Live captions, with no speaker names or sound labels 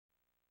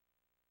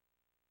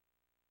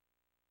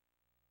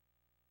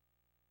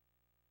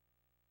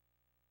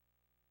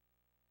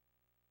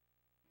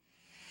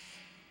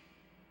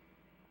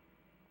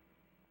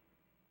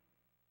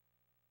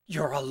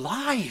You're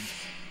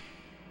alive!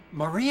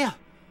 Maria,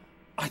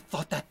 I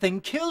thought that thing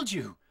killed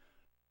you.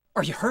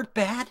 Are you hurt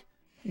bad?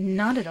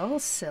 Not at all,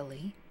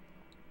 silly.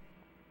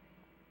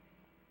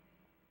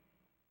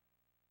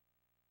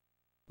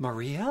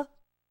 Maria?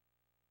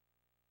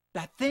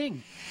 That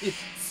thing, it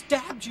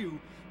stabbed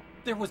you.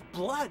 There was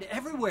blood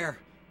everywhere.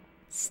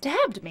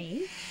 Stabbed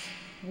me?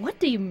 What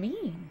do you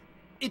mean?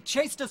 It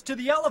chased us to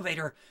the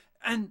elevator,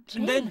 and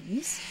then...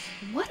 James,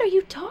 what are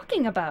you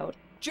talking about?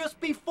 Just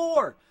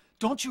before!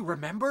 Don't you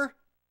remember?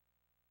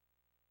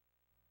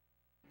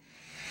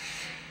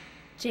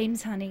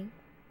 James, honey,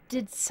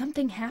 did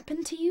something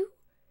happen to you?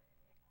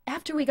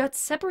 After we got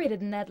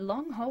separated in that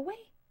long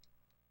hallway?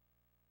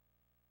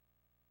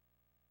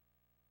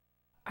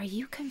 Are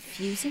you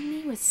confusing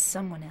me with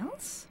someone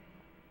else?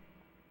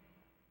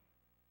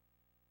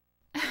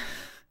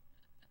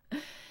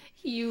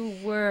 You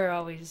were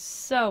always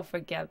so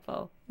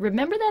forgetful.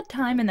 Remember that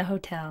time in the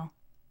hotel?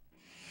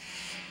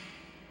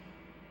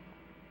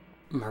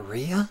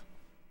 Maria?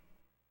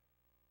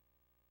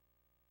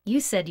 You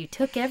said you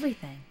took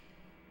everything,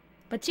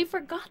 but you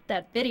forgot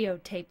that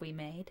videotape we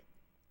made.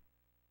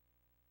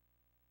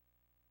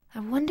 I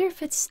wonder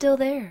if it's still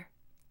there.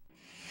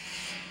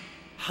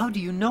 How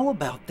do you know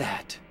about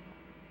that?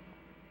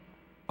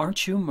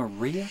 Aren't you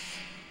Maria?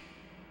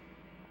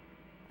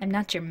 I'm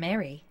not your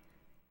Mary.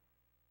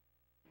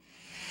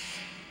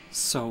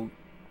 So,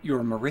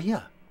 you're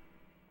Maria?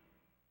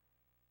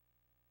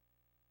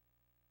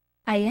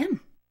 I am.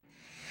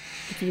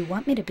 If you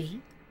want me to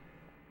be.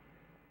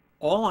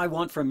 All I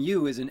want from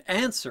you is an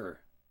answer.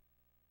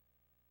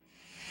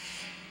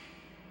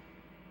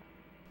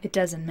 It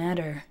doesn't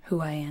matter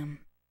who I am.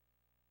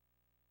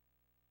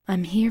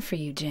 I'm here for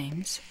you,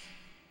 James.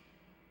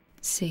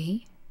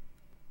 See?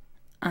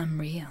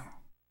 I'm real.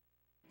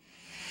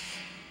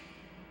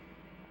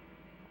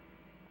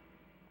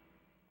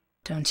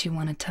 Don't you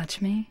want to touch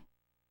me?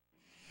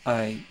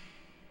 I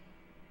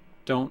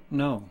don't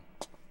know.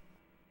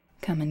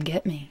 Come and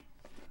get me.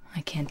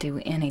 I can't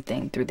do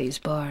anything through these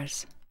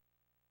bars.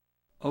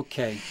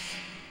 Okay.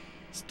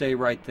 Stay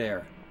right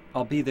there.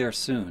 I'll be there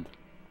soon.